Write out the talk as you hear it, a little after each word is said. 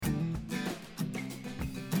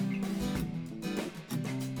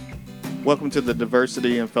Welcome to the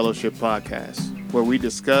Diversity and Fellowship Podcast, where we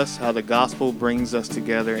discuss how the gospel brings us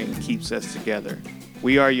together and keeps us together.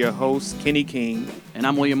 We are your hosts, Kenny King. And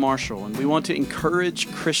I'm William Marshall, and we want to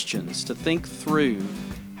encourage Christians to think through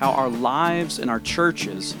how our lives and our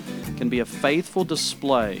churches can be a faithful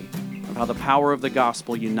display of how the power of the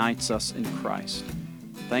gospel unites us in Christ.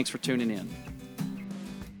 Thanks for tuning in.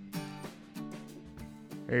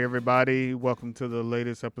 Hey everybody, welcome to the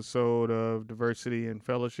latest episode of Diversity and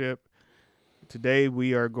Fellowship. Today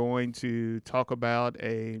we are going to talk about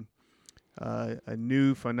a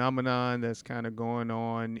new phenomenon that's kind of going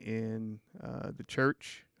on in the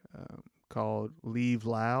church called Leave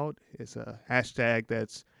Loud. It's a hashtag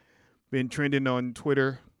that's been trending on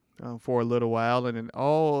Twitter for a little while, and it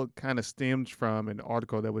all kind of stems from an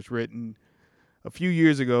article that was written a few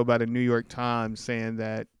years ago by the New York Times saying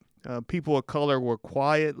that people of color were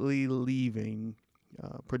quietly leaving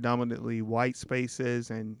predominantly white spaces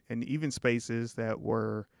and even spaces that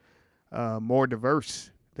were more diverse,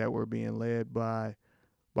 that were being led by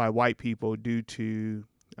white people due to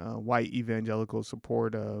white evangelical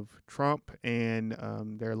support of Trump and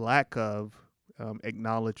their lack of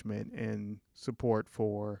acknowledgement and support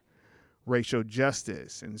for racial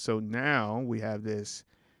justice. And so now we have this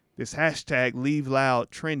hashtag Leave Loud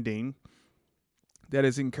trending that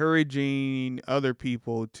is encouraging other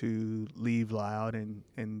people to leave loud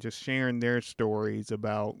and just sharing their stories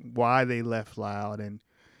about why they left loud and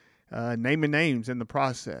naming names in the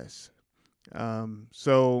process.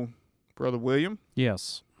 So, Brother William?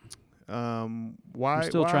 Yes. Why? I'm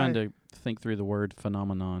still trying to think through the word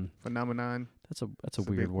phenomenon. Phenomenon? That's a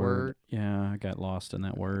weird word. Yeah, I got lost in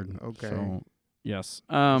that word. Okay. So, yes.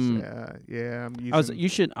 Yeah, I'm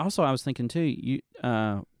using... I was thinking too.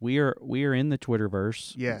 We are in the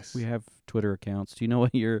Twitterverse. Yes. We have Twitter accounts. Do you know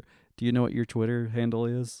what your Twitter handle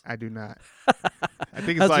is? I do not. I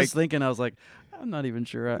think it's just thinking. I was like, I'm not even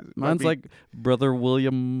sure. Mine's like Brother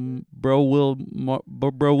William, Bro Will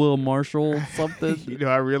Marshall something.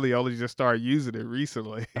 I really only just started using it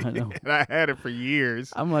recently. I know. And I had it for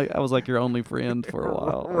years. I was like your only friend for a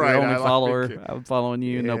while. Right. Your only follower. I'm following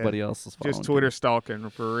you. Yeah. Nobody else is following Just Twitter you. stalking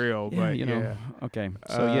for real. Yeah, but yeah. Okay.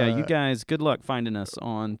 So you guys, good luck finding us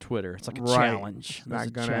on Twitter. It's like a challenge. It's a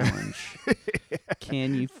challenge.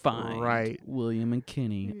 Can you find William and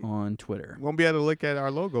Kenny on Twitter? Won't be able to look at our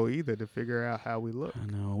logo either to figure out how we look. I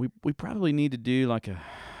know. We probably need to do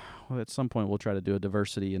at some point we'll try to do a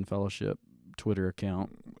Diversity and Fellowship Twitter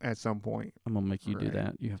account. At some point. I'm going to make you do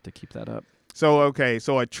that. You have to keep that up. So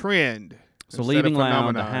a trend. So leaving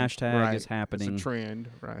loud, the hashtag is happening. It's a trend,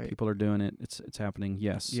 right? People are doing it. It's happening.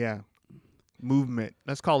 Yes. Yeah. Movement.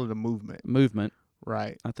 Let's call it a movement. Movement.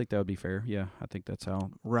 Right. I think that would be fair. Yeah, I think that's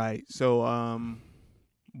how. Right. So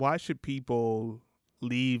why should people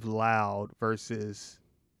leave loud versus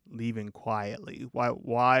leaving quietly? Why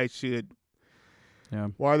are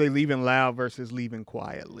they leaving loud versus leaving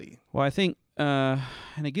quietly? Well, I think and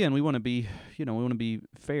again, we want to be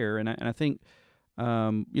fair, and I think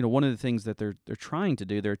one of the things that they're trying to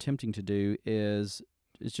do, they're attempting to do is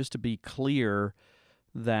just to be clear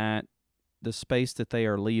that the space that they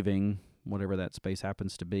are leaving, whatever that space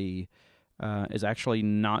happens to be, is actually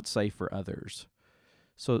not safe for others.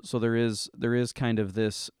 So there is kind of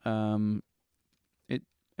this.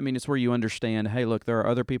 It's where you understand, hey, look, there are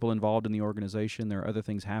other people involved in the organization. There are other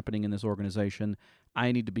things happening in this organization.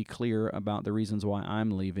 I need to be clear about the reasons why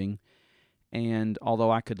I'm leaving. And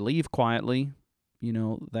although I could leave quietly,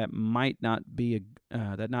 that might not be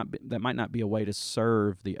a way to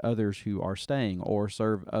serve the others who are staying or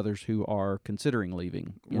serve others who are considering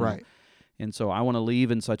leaving. Right. And so I want to leave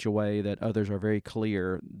in such a way that others are very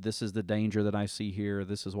clear. This is the danger that I see here.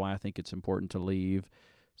 This is why I think it's important to leave.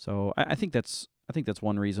 So I think that's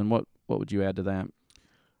one reason. What would you add to that?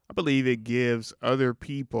 I believe it gives other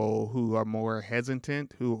people who are more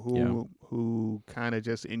hesitant, who kind of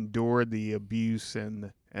just endure the abuse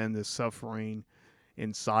and the suffering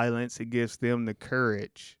in silence. It gives them the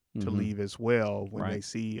courage to leave as well when they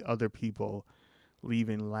see other people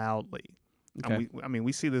leaving loudly. Okay.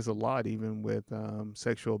 We see this a lot even with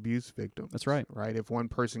sexual abuse victims. That's right. Right. If one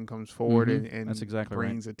person comes forward and That's exactly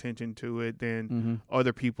brings attention to it, then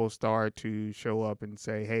other people start to show up and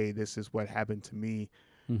say, hey, this is what happened to me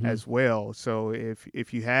as well. So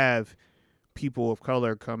if you have people of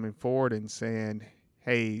color coming forward and saying,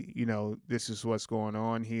 hey, this is what's going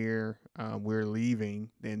on here, we're leaving,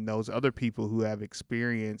 then those other people who have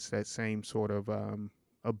experienced that same sort of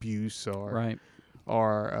abuse or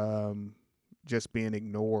just being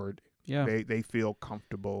ignored, they feel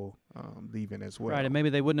comfortable leaving as well. Right, and maybe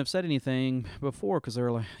they wouldn't have said anything before because they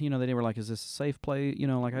were like, they were like, "Is this a safe place?"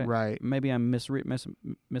 Like, Right. maybe I'm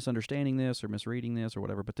misunderstanding this or misreading this or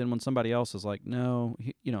whatever. But then when somebody else is like, "No,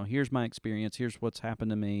 here's my experience. Here's what's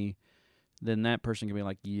happened to me," then that person can be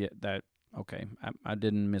like, "Yeah, okay, I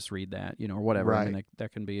didn't misread that," or whatever. I Right. mean,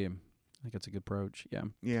 that can be. I think it's a good approach. Yeah.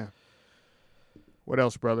 Yeah. What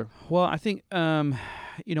else, brother? Well, I think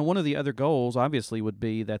one of the other goals obviously would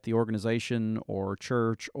be that the organization or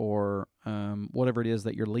church or whatever it is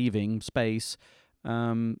that you're leaving space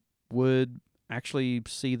would actually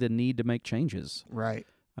see the need to make changes. Right.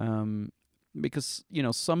 Because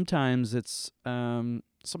sometimes it's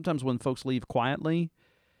sometimes when folks leave quietly,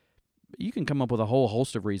 you can come up with a whole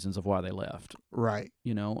host of reasons of why they left. Right.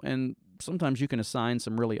 And sometimes you can assign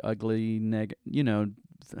some really ugly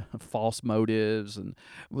false motives, and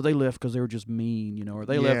they left because they were just mean, or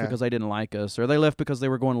they left because they didn't like us, or they left because they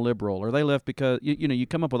were going liberal, or they left because you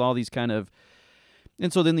come up with all these kind of,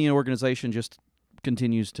 and so then the organization just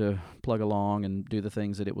continues to plug along and do the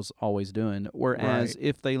things that it was always doing. Whereas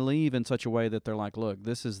if they leave in such a way that they're like, look,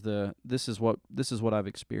 this is what I've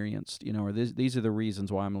experienced, or these are the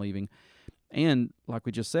reasons why I'm leaving. And like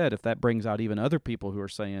we just said, if that brings out even other people who are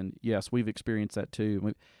saying, yes, we've experienced that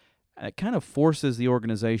too, it kind of forces the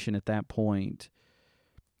organization at that point.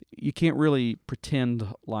 You can't really pretend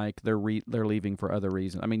like they're leaving for other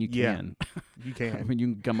reasons. I mean, you can. You can. I mean,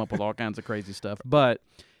 you can come up with all kinds of crazy stuff, but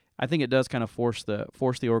I think it does kind of force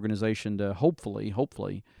the organization to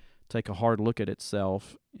hopefully take a hard look at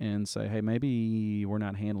itself and say, hey, maybe we're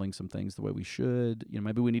not handling some things the way we should.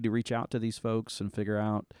 Maybe we need to reach out to these folks and figure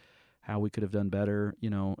out how we could have done better.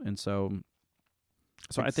 And so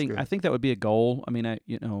I think that would be a goal. I mean,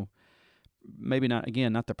 maybe not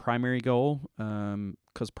the primary goal,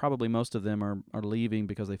 because probably most of them are leaving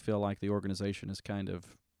because they feel like the organization is kind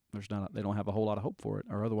of they don't have a whole lot of hope for it,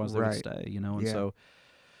 or otherwise they would stay. And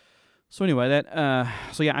so anyway,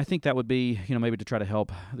 I think that would be maybe to try to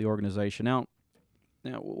help the organization. Now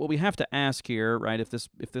what we have to ask here, right? If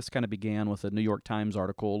this kind of began with a New York Times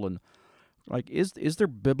article, and like, is there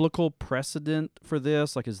biblical precedent for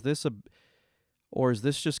this? Like, is this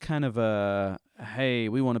just kind of a, hey,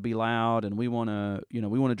 we want to be loud and we want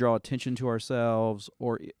to draw attention to ourselves,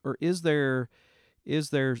 or is there a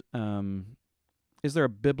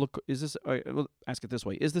biblical? We'll ask it this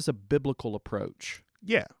way: is this a biblical approach?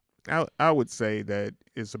 Yeah, I would say that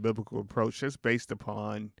it's a biblical approach. It's based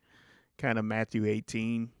upon kind of Matthew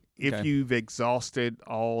 18. If you've exhausted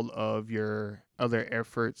all of your other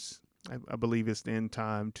efforts, I believe it's then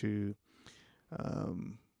time to,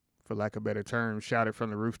 for lack of a better term, shout it from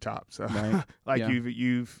the rooftops. Right.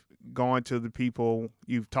 You've gone to the people,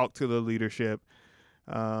 you've talked to the leadership,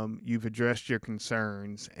 you've addressed your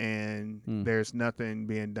concerns, and there's nothing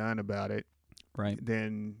being done about it. Right.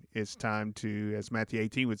 Then it's time to, as Matthew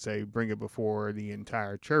 18 would say, bring it before the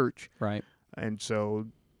entire church. Right. And so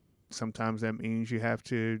sometimes that means you have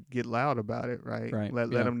to get loud about it, right? Right.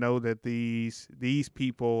 Let them know that these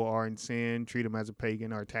people are in sin, treat them as a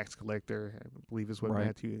pagan or a tax collector, I believe is what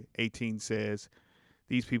Matthew 18 says.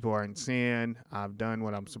 These people are in sin. I've done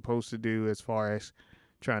what I'm supposed to do as far as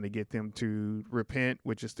trying to get them to repent,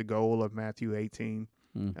 which is the goal of Matthew 18.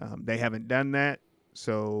 They haven't done that,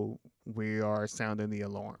 so we are sounding the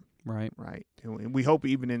alarm. Right. Right. And we hope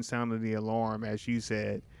even in sounding the alarm, as you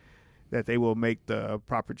said, that they will make the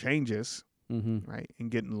proper changes, right,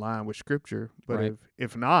 and get in line with Scripture. But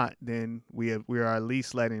if not, then we are at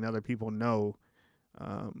least letting other people know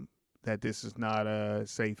that this is not a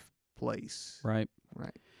safe place. Right.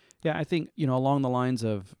 Right. Yeah, I think along the lines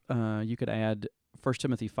of you could add 1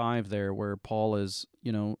 Timothy 5 there, where Paul is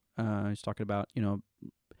he's talking about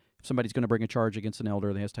if somebody's going to bring a charge against an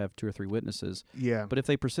elder, they has to have 2 or 3 witnesses. Yeah. But if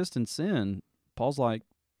they persist in sin, Paul's like,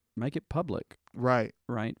 make it public. Right.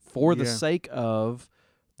 Right. For the sake of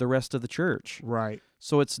the rest of the church. Right.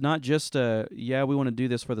 So it's not just we want to do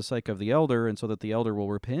this for the sake of the elder and so that the elder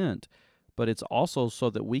will repent, but it's also so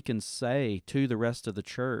that we can say to the rest of the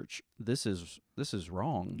church, this is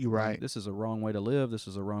wrong. You're right. This is a wrong way to live. This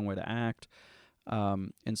is a wrong way to act.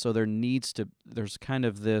 And so there's kind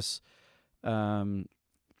of this,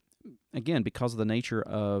 again, because of the nature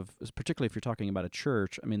of, particularly if you're talking about a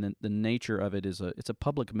church, I mean, the nature of it is it's a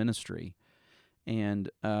public ministry. And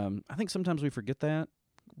I think sometimes we forget that.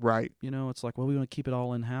 Right. It's like, well, we want to keep it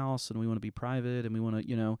all in-house and we want to be private and we want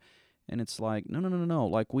to, and it's like, no.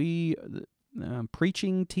 Like we,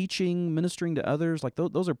 preaching, teaching, ministering to others, like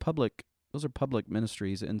those are public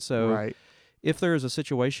ministries. And so if there is a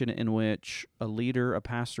situation in which a leader, a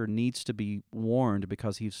pastor needs to be warned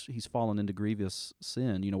because he's fallen into grievous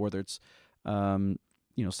sin, whether it's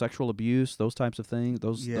sexual abuse, those types of things,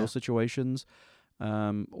 those situations,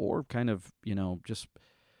 or kind of, just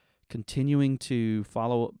continuing to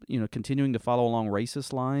follow along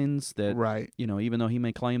racist lines that, right. even though he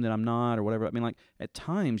may claim that I'm not or whatever. I mean, like at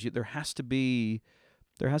times there has to be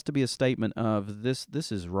a statement of this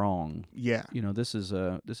is wrong. Yeah. This is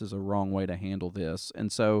a wrong way to handle this.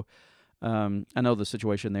 And so I know the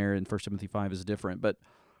situation there in 1 Timothy 5 is different, but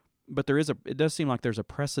it does seem like there's a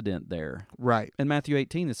precedent there. Right. In Matthew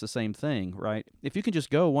 18, it's the same thing, right? If you can just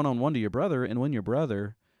go one-on-one to your brother and win your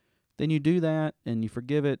brother, then you do that and you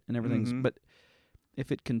forgive it and everything's. Mm-hmm. But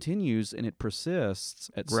if it continues and it persists,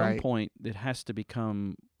 at some point it has to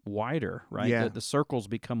become wider, right? Yeah. The circles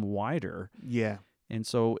become wider. Yeah. And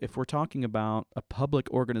so if we're talking about a public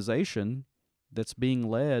organization that's being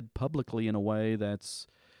led publicly in a way that's,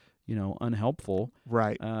 unhelpful,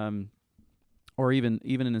 right. Or even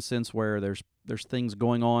in a sense where there's things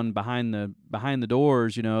going on behind the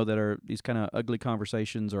doors, that are these kind of ugly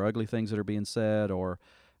conversations or ugly things that are being said, or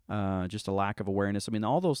just a lack of awareness. I mean,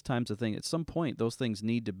 all those types of things. At some point, those things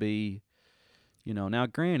need to be, Now,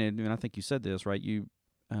 granted, and I think you said this, right?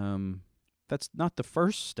 That's not the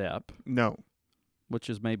first step. No. Which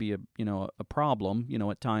is maybe a problem,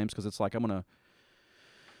 at times, because it's like I'm gonna.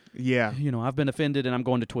 Yeah. I've been offended and I'm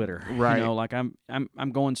going to Twitter. Right. Like I'm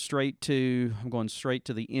going straight to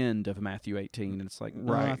the end of Matthew 18, and it's like,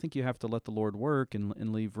 no, right. I think you have to let the Lord work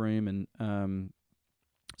and leave room. And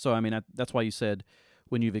so I mean that's why you said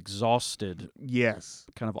when you've exhausted yes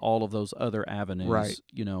kind of all of those other avenues, right.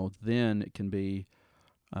 Then it can be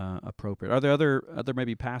appropriate. Are there other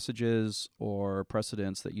maybe passages or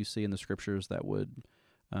precedents that you see in the scriptures that would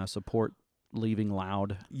support leaving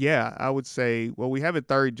loud? Yeah, I would say, well, we have in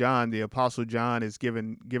 3 John, the Apostle John is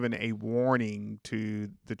given a warning to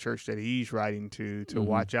the church that he's writing to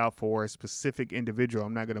watch out for a specific individual.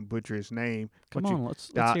 I'm not going to butcher his name. Come on,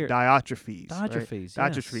 let's hear it. Diotrephes. Diotrephes,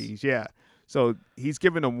 right? Diotrephes, yeah. So he's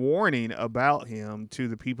given a warning about him to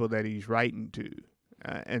the people that he's writing to.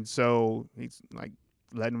 And so he's like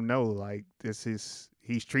letting them know, like,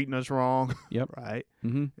 he's treating us wrong. Yep. Right?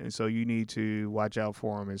 Mm-hmm. And so you need to watch out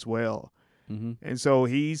for him as well. Mm-hmm. And so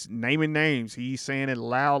he's naming names. He's saying it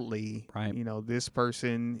loudly. Right. This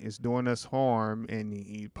person is doing us harm, and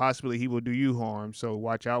he will do you harm. So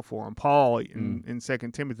watch out for him. Paul in 2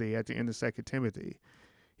 Timothy, at the end of 2 Timothy,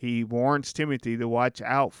 he warns Timothy to watch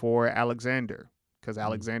out for Alexander, because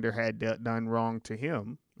Alexander had done wrong to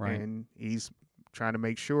him. Right. And he's trying to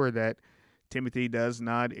make sure that Timothy does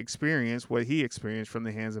not experience what he experienced from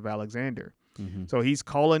the hands of Alexander. Mm-hmm. So he's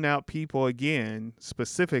calling out people again,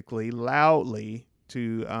 specifically, loudly,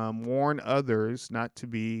 to warn others not to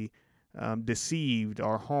be deceived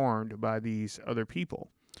or harmed by these other people.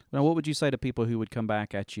 Now, what would you say to people who would come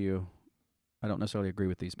back at you? I don't necessarily agree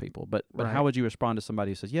with these people, but right. How would you respond to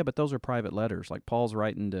somebody who says, yeah, but those are private letters? Like Paul's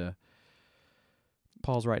writing to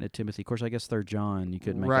Timothy. Of course, I guess 3 John, you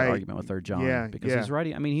could make right. an argument with 3 John. Because he's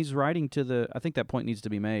writing to I think that point needs to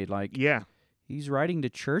be made. Like, yeah. He's writing to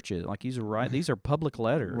churches, like these are public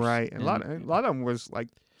letters, right? And a lot of them was like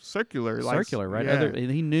circular, right? Yeah. And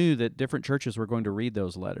he knew that different churches were going to read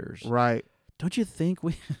those letters, right? Don't you think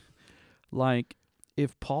like,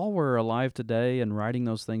 if Paul were alive today and writing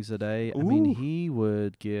those things today, I mean, he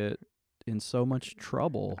would get in so much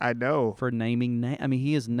trouble. I know for naming. I mean,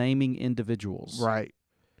 he is naming individuals, right?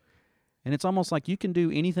 And it's almost like you can do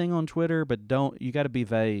anything on Twitter, but you got to be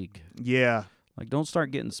vague. Yeah. Like, don't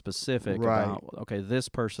start getting specific about, okay, this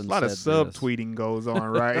person said this. A lot of subtweeting goes on,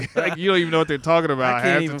 right? Like, you don't even know what they're talking about. I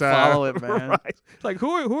can't even follow it, man. Right. Like,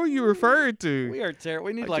 who are you referring to? We are terrible.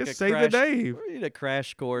 We need just say the name. We need a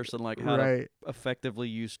crash course on how to effectively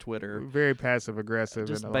use Twitter. Very passive aggressive.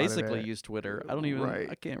 Just basically use Twitter. I don't even.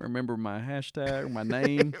 I can't remember my hashtag or my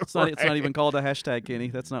name. It's right. It's not even called a hashtag, Kenny.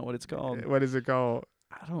 That's not what it's called. What is it called?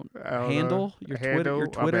 I don't handle know. Your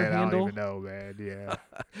Twitter handle. I don't even know, man. Yeah.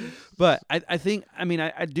 But I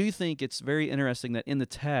do think it's very interesting that in the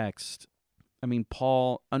text, I mean,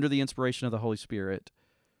 Paul, under the inspiration of the Holy Spirit,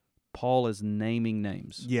 Paul is naming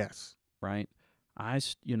names. Yes. Right.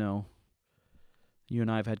 You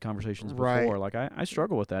and I have had conversations before. Right. Like I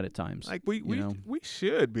struggle with that at times. Like we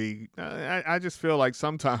should be. I just feel like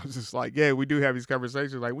sometimes it's like, yeah, we do have these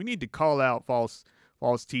conversations. Like, we need to call out false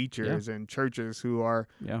teachers and churches who are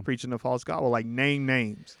preaching the false gospel, like name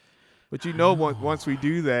names. But once we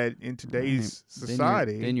do that in today's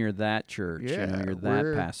society, then you're that church. Yeah, you're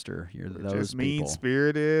that pastor. You're those just people.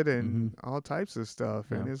 mean-spirited and all types of stuff.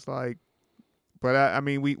 Yeah. And it's like, but I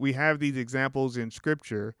mean, we have these examples in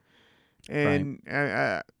Scripture, And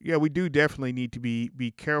yeah, we do definitely need to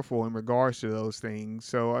be careful in regards to those things.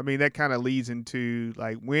 So I mean, that kind of leads into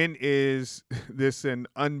like, when is this an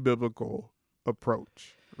unbiblical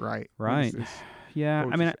approach, right? When is Right. this? Yeah.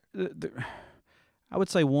 What I would you mean, say? I would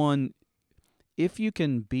say one, if you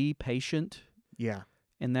can be patient Yeah,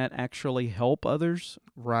 and that actually help others,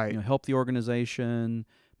 right. help the organization,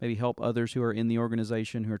 maybe help others who are in the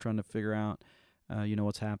organization who are trying to figure out,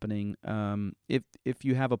 what's happening. If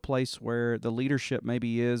you have a place where the leadership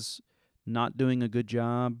maybe is not doing a good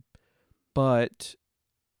job, but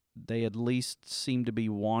they at least seem to be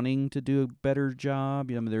wanting to do a better job.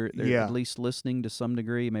 They're at Yeah, least listening to some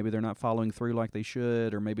degree. Maybe they're not following through like they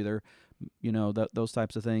should, or maybe they're, those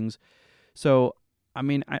types of things. So, I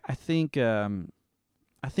mean, I think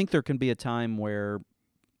there can be a time where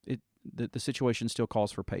the situation still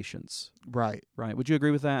calls for patience. right. Right? Would you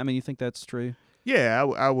agree with that? I mean, you think that's true? Yeah,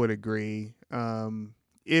 I would agree.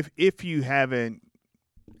 If you haven't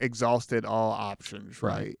exhausted all options,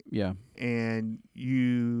 right, Yeah. and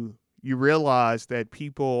you realize that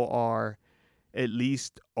people are at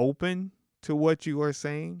least open to what you are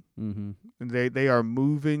saying, Mm-hmm. they are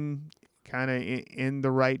moving kind of in the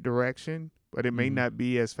right direction, but it may Mm-hmm. not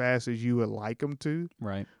be as fast as you would like them to.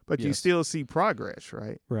 Right. But you Yes. still see progress,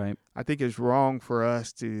 right? Right. I think it's wrong for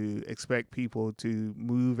us to expect people to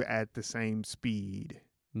move at the same speed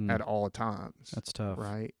Mm. at all times, That's tough.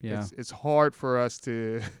 right? Yeah. It's hard for us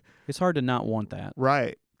to It's hard to not want that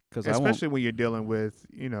right, because I won't. especially when you're dealing with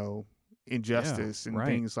Yeah. injustice and Right.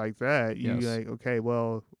 things like that. You Yes. like, okay,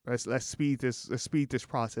 well, let's speed this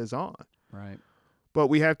process on. Right. But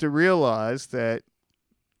we have to realize that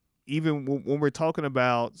even when we're talking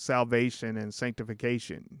about salvation and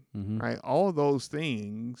sanctification, Mm-hmm. right? All of those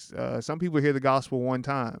things. Some people hear the gospel one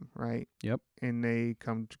time, right? Yep. And they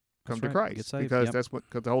come That's to right. Christ Get saved. because Yep. that's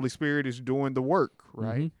because the Holy Spirit is doing the work,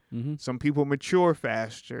 right? Mm-hmm. Mm-hmm. Some people mature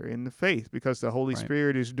faster in the faith because the Holy Right.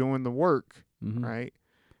 Spirit is doing the work, Mm-hmm. right?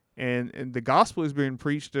 And the gospel is being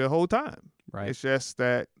preached the whole time. Right. It's just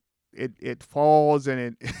that it falls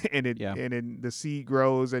and it Yeah. and the seed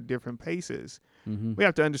grows at different paces. Mm-hmm. We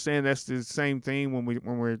have to understand that's the same thing when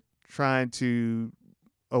we're trying to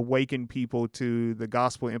awaken people to the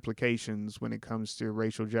gospel implications when it comes to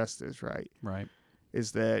racial justice, right? Right.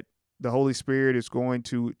 Is that the Holy Spirit is going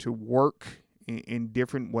to work in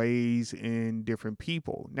different ways in different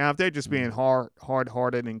people. Now, if they're just being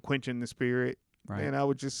hard-hearted and quenching the spirit, Right. then I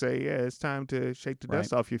would just say, yeah, it's time to shake the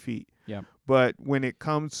dust off your feet. Yeah. But when it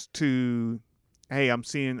comes to, hey, I'm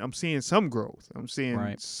seeing some growth. I'm seeing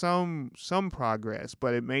Right. some progress,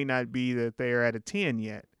 but it may not be that they're at a 10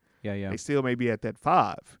 yet. Yeah. Yeah. They still may be at that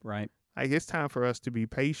 5. Right. Like, it's time for us to be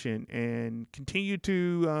patient and continue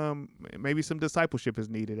to maybe some discipleship is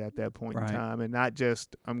needed at that point Right. in time, and not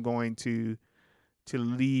just I'm going to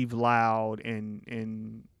leave loud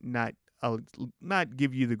and not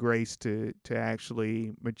give you the grace to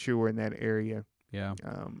actually mature in that area. Yeah.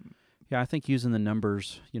 Yeah. I think using the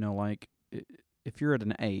numbers, like if you're at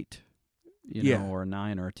an 8, Yeah. or a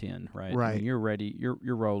 9 or a 10, right? I Right. mean, you're ready.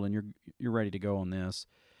 You're rolling. You're ready to go on this.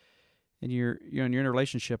 And you're in a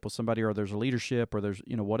relationship with somebody, or there's a leadership, or there's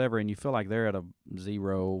whatever, and you feel like they're at a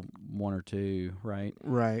 0, 1 or 2, right?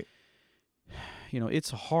 Right.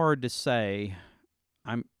 It's hard to say,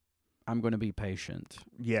 I'm going to be patient.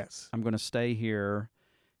 Yes. I'm going to stay here,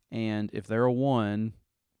 and if they're a 1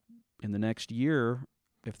 in the next year,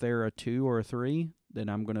 if they're a 2 or a 3, then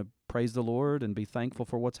I'm going to praise the Lord and be thankful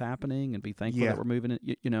for what's happening and be thankful Yeah. that we're moving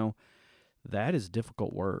it. That is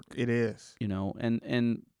difficult work. It is.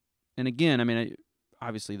 And again, I mean,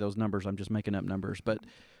 obviously those numbers, I'm just making up numbers, but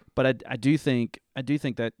I do think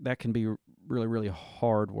that can be really, really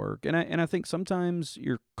hard work. And I think sometimes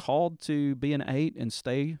you're called to be an 8 and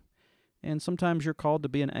stay, and sometimes you're called to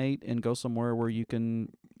be an 8 and go somewhere where you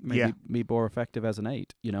can maybe be more effective as an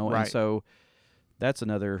 8, Right. And so that's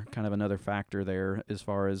another factor there as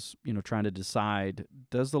far as, trying to decide,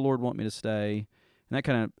 does the Lord want me to stay? And that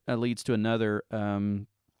kind of leads to another, some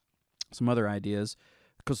other ideas.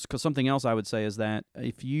 Because something else I would say is that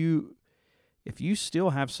if you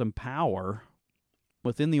still have some power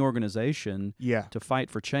within the organization Yeah. to fight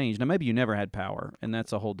for change, now maybe you never had power, and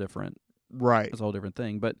that's a whole different Right.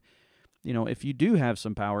 thing. But if you do have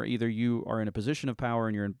some power, either you are in a position of power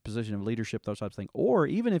and you're in a position of leadership, those types of things, or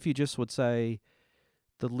even if you just would say,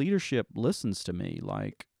 the leadership listens to me,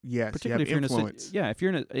 like Yes. particularly if you're influence. if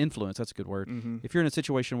you're in influence, that's a good word. Mm-hmm. If you're in a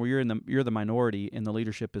situation where you're the minority and the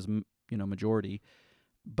leadership is majority,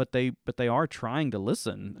 but they are trying to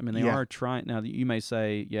listen. I mean, they Yeah. are trying. Now you may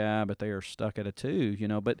say, yeah, but they are stuck at a 2,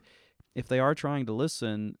 But if they are trying to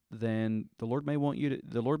listen, then the Lord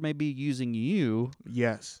may be using you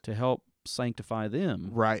Yes. to help sanctify them.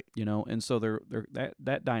 Right. And so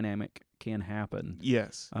that dynamic can happen.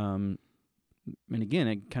 Yes. And again,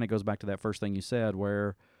 it kind of goes back to that first thing you said,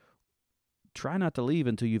 where try not to leave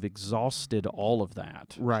until you've exhausted all of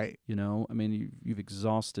that. Right. You've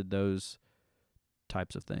exhausted those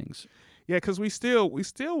types of things. Yeah, because we still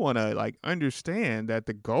want to understand that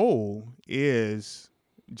the goal is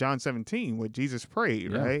John 17, what Jesus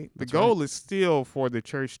prayed, right? The goal is still for the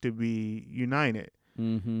church to be united.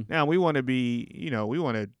 Mm-hmm. Now we want to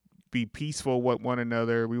be peaceful with one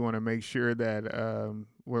another. We want to make sure that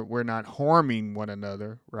we're not harming one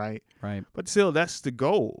another, right? Right. But still, that's the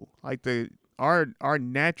goal. Our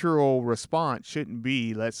natural response shouldn't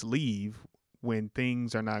be let's leave when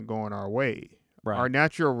things are not going our way. Right. Our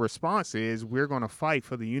natural response is we're going to fight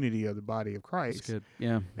for the unity of the body of Christ. That's good.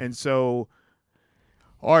 Yeah. And so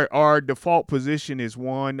our default position is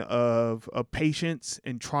one of patience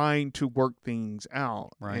and trying to work things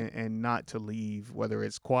out, right, and not to leave, whether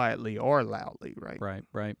it's quietly or loudly, right?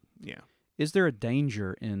 Right. Yeah. Is there a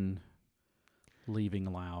danger in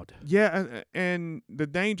leaving loud? Yeah, and the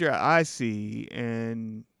danger I see,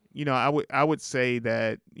 and I would say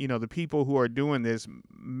that the people who are doing this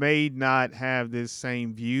may not have this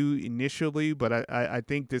same view initially, but I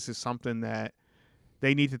think this is something that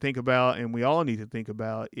they need to think about, and we all need to think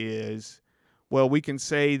about is, well, we can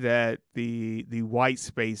say that the white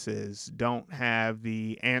spaces don't have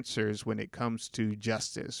the answers when it comes to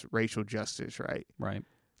justice, racial justice, right? Right.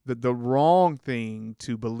 The wrong thing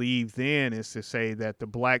to believe then is to say that the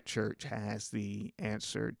black church has the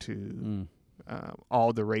answer to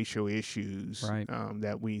all the racial issues right,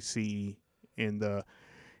 that we see in the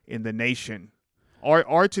nation,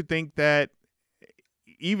 or to think that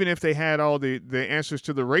even if they had all the answers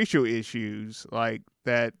to the racial issues, like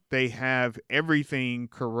that they have everything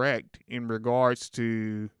correct in regards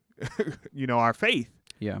to, our faith,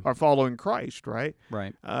 our following Christ, right?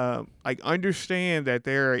 Right. Understand that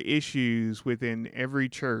there are issues within every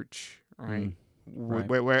church, right? Right.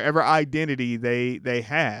 Wherever identity they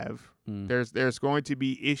have, there's going to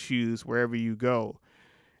be issues wherever you go.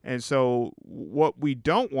 And so what we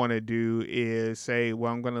don't want to do is say,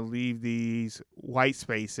 well, I'm going to leave these white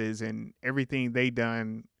spaces and everything they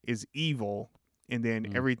done is evil, and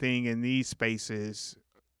then everything in these spaces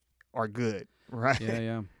are good, right?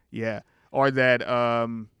 Yeah. Yeah. Or that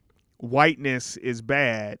whiteness is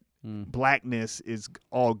bad, blackness is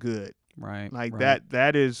all good. Right.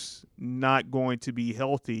 That is not going to be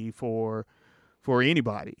healthy for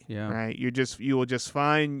anybody. Yeah. Right. You will just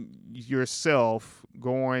find yourself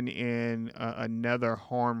going in another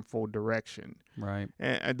harmful direction. Right.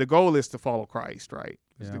 And the goal is to follow Christ, right?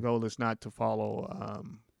 Yeah. The goal is not to follow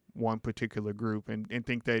one particular group and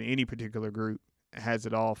think that any particular group has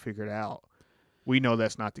it all figured out. We know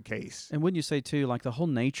that's not the case. And wouldn't you say too, the whole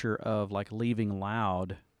nature of leaving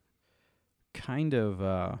loud, kind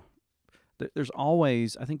of, there's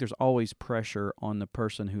always pressure on the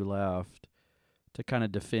person who left to kind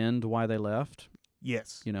of defend why they left.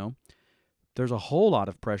 Yes. There's a whole lot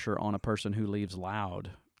of pressure on a person who leaves loud.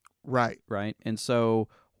 Right. Right. And so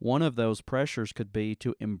one of those pressures could be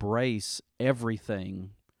to embrace everything.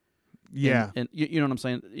 Yeah. And you know what I'm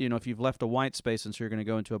saying? If you've left a white space and so you're going to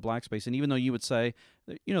go into a black space, and even though you would say,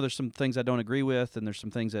 there's some things I don't agree with and there's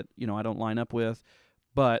some things that, I don't line up with,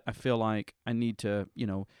 but I feel like I need to,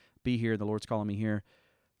 be here. The Lord's calling me here.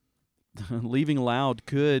 Leaving loud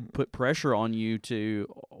could put pressure on you to,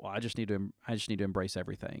 I just need to embrace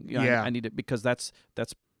everything. Yeah. I need it, because that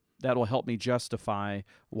will help me justify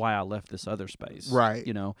why I left this other space. Right.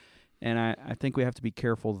 And I think we have to be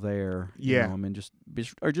careful there. Yeah.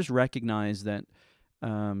 Just recognize that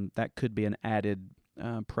that could be an added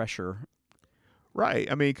pressure.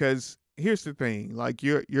 Right. Because here's the thing,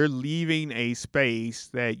 you're leaving a space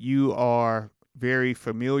that you are very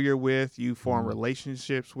familiar with, you form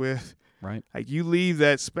relationships with. Right. You leave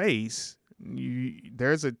that space,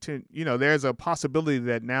 there's a possibility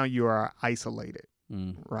that now you are isolated.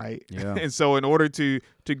 Right. Yeah. And so in order to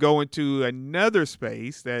go into another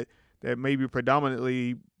space that may be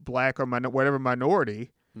predominantly black or whatever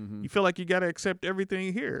minority, you feel like you got to accept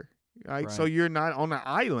everything here. Right? So you're not on an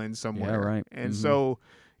island somewhere. Yeah, right. And so,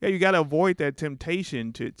 you got to avoid that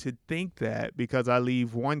temptation to think that because I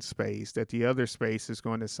leave one space that the other space is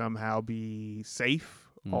going to somehow be safe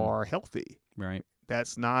or healthy. Right.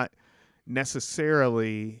 That's not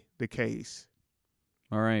necessarily the case.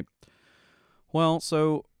 All right. Well,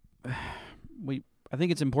 so I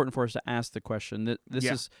think it's important for us to ask the question that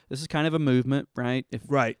this is kind of a movement, right?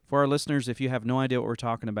 Right. For our listeners, if you have no idea what we're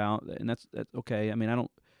talking about, and that's okay.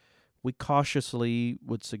 we cautiously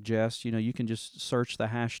would suggest, you can just search the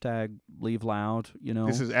hashtag Leave Loud.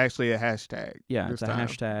 This is actually a hashtag. Yeah, this it's a time.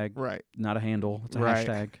 hashtag, Right. not a handle. It's a Right.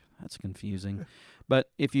 hashtag. That's confusing. But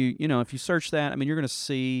if you search that, I mean, you're going to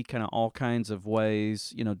see kind of all kinds of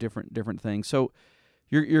ways, different things. So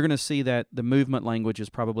you're going to see that the movement language is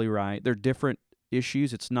probably right. They're different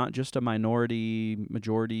issues. It's not just a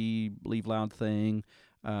majority Leave Loud thing.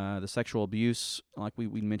 The sexual abuse, like we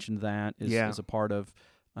mentioned, that is a part of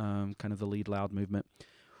kind of the Leave Loud movement.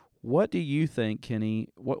 What do you think, Kenny?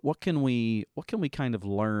 What can we kind of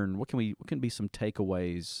learn? What can be some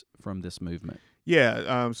takeaways from this movement?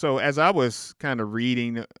 Yeah. So as I was kind of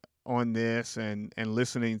reading on this and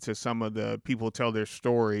listening to some of the people tell their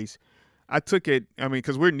stories, I took it. I mean,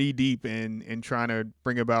 because we're knee deep in trying to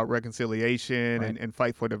bring about reconciliation Right. and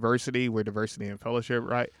fight for diversity. We're diversity and fellowship,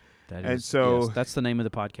 right? That And is, so- yes, that's the name of the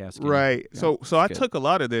podcast. Kenny. Right. Yeah, So that's I good. took a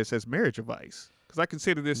lot of this as marriage advice because I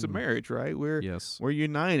consider this a Mhm. marriage, right? We're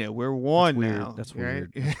united. We're That's one weird. now. That's right?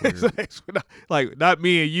 weird. That's weird. It's like not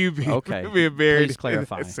me and you being, Okay. being married. Please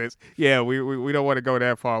clarify. In that sense. Yeah, we don't want to go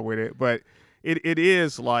that far with it, but it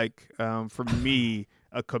is like for me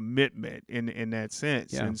a commitment in that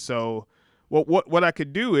sense. Yeah. And so what I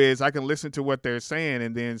could do is I can listen to what they're saying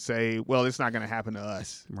and then say, well, it's not going to happen to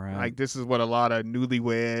us. Right. Like this is what a lot of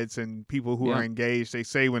newlyweds and people who Yeah. are engaged, they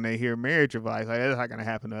say when they hear marriage advice, like that's not going to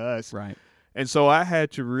happen to us. Right. And so I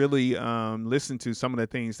had to really listen to some of the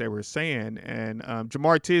things they were saying. And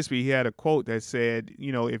Jamar Tisby, he had a quote that said,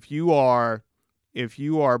 if you are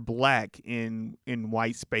black in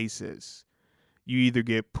white spaces, you either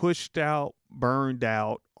get pushed out, burned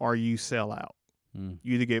out, or you sell out. Mm.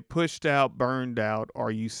 You either get pushed out, burned out,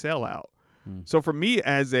 or you sell out. Mm. So for me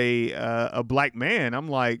as a black man, I'm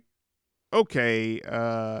like, okay,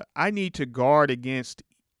 I need to guard against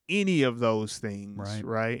any of those things,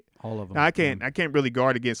 right? All of them. Now, I can't really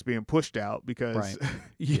guard against being pushed out because Right.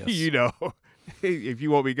 you Yes. know, if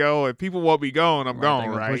you want me go, if people want me gone, I'm gone,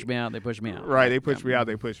 They right? push me out. They push me out. Right, they push Yeah. me out,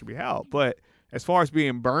 they push me out. But as far as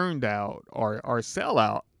being burned out or sell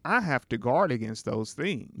out, I have to guard against those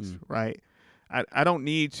things, right? I don't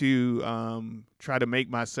need to try to make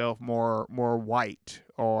myself more white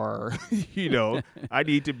or, I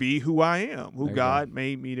need to be who I am, who There you God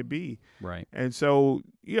made me to be. Right. And so,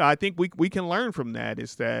 I think we can learn from that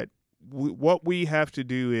is that what we have to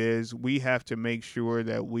do is we have to make sure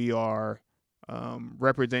that we are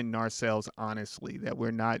representing ourselves honestly, that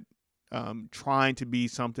we're not trying to be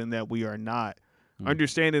something that we are not.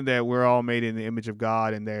 Understanding that we're all made in the image of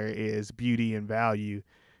God and there is beauty and value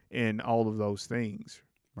in all of those things.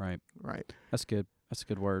 Right. Right. That's good. That's a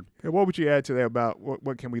good word. And what would you add to that about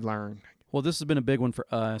what can we learn? Well, this has been a big one for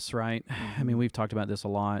us, right? I mean, we've talked about this a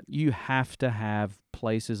lot. You have to have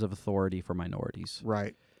places of authority for minorities.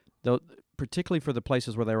 Right. Though, particularly for the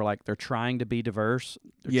places where they're trying to be diverse,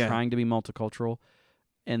 they're trying to be multicultural,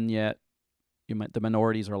 and yet the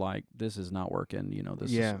minorities are like, this is not working.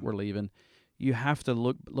 We're leaving. You have to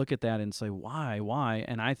look at that and say, why?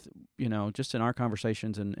 And just in our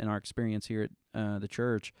conversations and in our experience here at the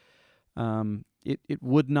church, it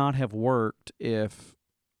would not have worked if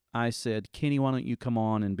I said, Kenny, why don't you come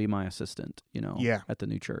on and be my assistant, at the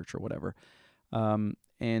new church or whatever. And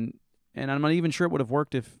I'm not even sure it would have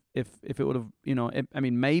worked if it would have,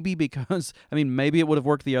 maybe maybe it would have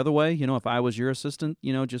worked the other way, if I was your assistant,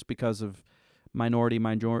 just because of majority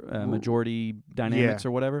dynamics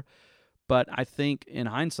or whatever. But I think in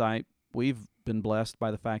hindsight, we've been blessed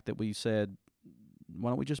by the fact that we said, why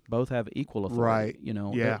don't we just both have equal authority?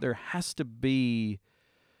 Right. There has to be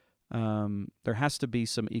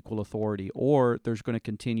some equal authority, or there's going to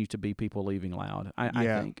continue to be people leaving loud. I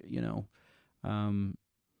think,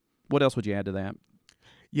 what else would you add to that?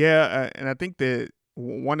 Yeah, and I think that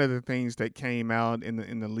one of the things that came out in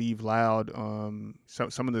the Leave Loud,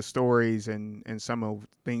 some of the stories and some of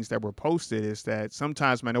things that were posted is that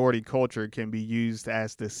sometimes minority culture can be used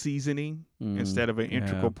as the seasoning instead of an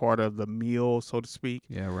integral part of the meal, so to speak.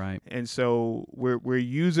 Yeah, right. And so we're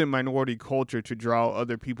using minority culture to draw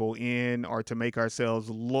other people in or to make ourselves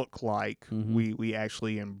look like we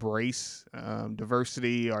actually embrace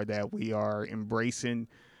diversity or that we are embracing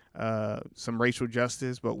some racial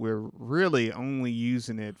justice, but we're really only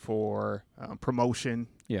using it for promotion,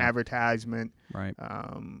 advertisement. Right.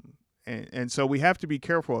 And so we have to be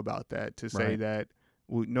careful about that to say that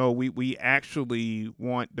we actually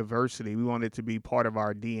want diversity. We want it to be part of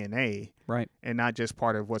our DNA. Right. And not just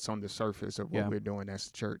part of what's on the surface of what we're doing as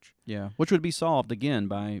a church. Yeah. Which would be solved, again,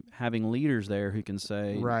 by having leaders there who can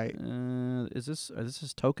say, right. Is this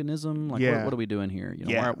tokenism? Like, what are we doing here?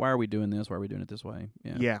 Why are we doing this? Why are we doing it this way?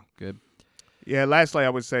 Yeah. Good. Yeah, lastly, I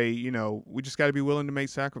would say, we just got to be willing to make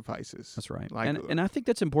sacrifices. That's right. Like, and I think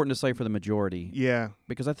that's important to say for the majority. Yeah.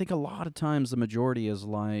 Because I think a lot of times the majority is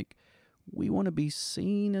like, we want to be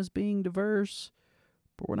seen as being diverse,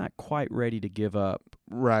 but we're not quite ready to give up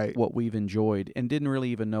Right. what we've enjoyed and didn't really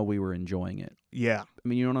even know we were enjoying it. Yeah. I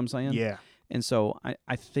mean, you know what I'm saying? Yeah. And so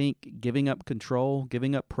I think giving up control,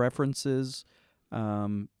 giving up preferences,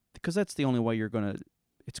 because that's the only way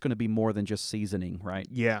it's going to be more than just seasoning, right?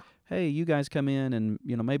 Yeah. Hey, you guys come in and,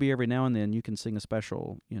 maybe every now and then you can sing a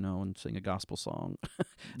special, and sing a gospel song.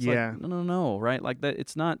 It's Yeah. like, no, right? Like that,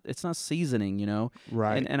 it's not seasoning,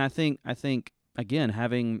 Right. And I think again,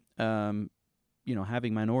 having,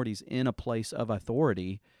 having minorities in a place of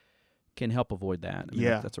authority can help avoid that. I mean,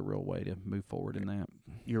 Yeah. that's a real way to move forward in that.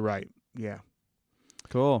 You're right. Yeah.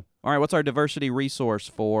 Cool. All right, what's our diversity resource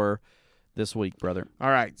for this week, brother? All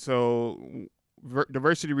right. So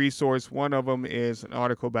diversity resource, one of them is an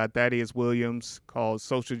article by Thaddeus Williams called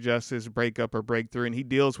Social Justice, Breakup or Breakthrough. And he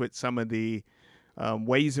deals with some of the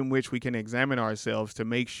ways in which we can examine ourselves to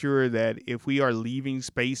make sure that if we are leaving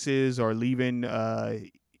spaces or leaving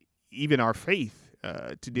even our faith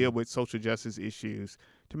to deal with social justice issues,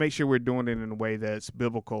 to make sure we're doing it in a way that's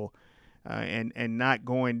biblical and not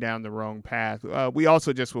going down the wrong path. We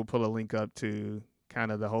also just will put a link up to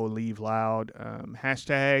kind of the whole Leave Loud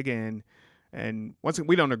hashtag. And once again,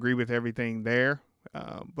 we don't agree with everything there,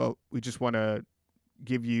 but we just want to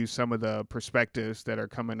give you some of the perspectives that are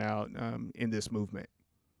coming out in this movement.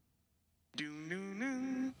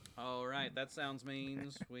 All right, that sounds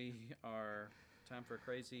means we are time for a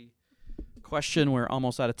crazy question. We're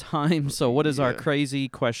almost out of time. So what is our crazy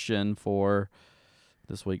question for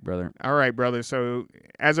this week, brother? All right, brother. So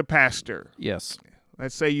as a pastor, yes,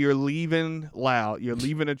 let's say you're leaving Loud. You're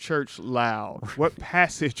leaving a church Loud. What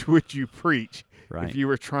passage would you preach if you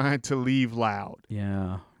were trying to leave Loud?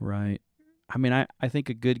 Yeah, right. I mean, I think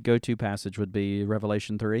a good go-to passage would be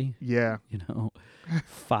Revelation 3. Yeah.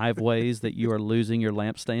 5 ways that you are losing your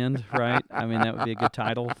lampstand, right? I mean, that would be a good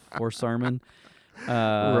title for a sermon.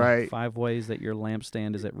 Right. 5 ways that your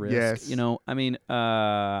lampstand is at risk. Yes.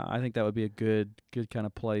 I think that would be a good kind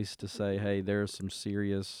of place to say, hey, there's some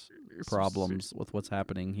serious problems with what's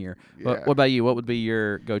happening here. Yeah. What about you? What would be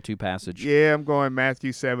your go-to passage? Yeah, I'm going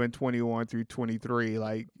Matthew 7:21 through 23.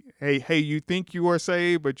 Like, hey, you think you are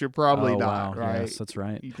saved, but you're probably not, right? Yes, that's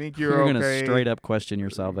right. You think you're You're okay. going to straight up question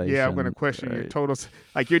your salvation. Yeah, I'm going to question your total.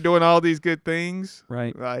 Like, you're doing all these good things,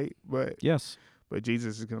 right? Right, but yes. But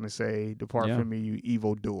Jesus is going to say, "Depart from me, you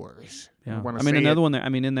evildoers." Yeah. I mean, another one there. I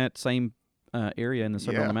mean, in that same area in the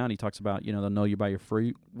Sermon on the Mount, he talks about, they'll know you by your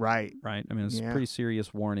fruit. Right. Right. I mean, it's pretty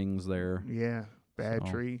serious warnings there. Yeah. Bad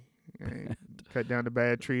tree. Cut down the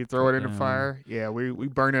bad tree, throw it in the fire. Yeah, we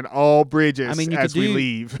burning all bridges as we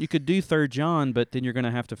leave. You could do 3 John, but then you're going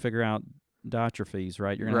to have to figure out Diotrephes,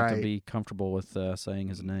 right? You're going to have to be comfortable with saying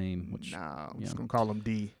his name. Which, I'm just going to call him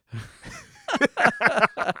D.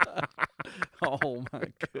 Oh, my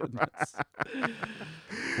goodness.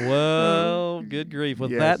 Well, good grief.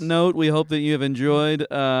 With that note, we hope that you have enjoyed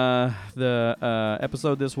the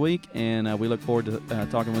episode this week, and we look forward to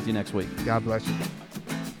talking with you next week. God bless you.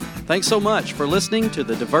 Thanks so much for listening to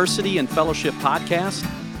the Diversity and Fellowship podcast.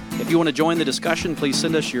 If you want to join the discussion, please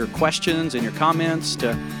send us your questions and your comments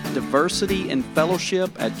to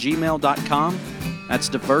diversityandfellowship@gmail.com. That's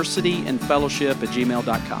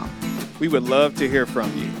diversityandfellowship@gmail.com. We would love to hear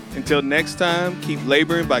from you. Until next time, keep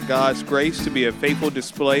laboring by God's grace to be a faithful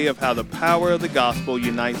display of how the power of the gospel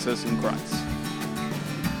unites us in Christ.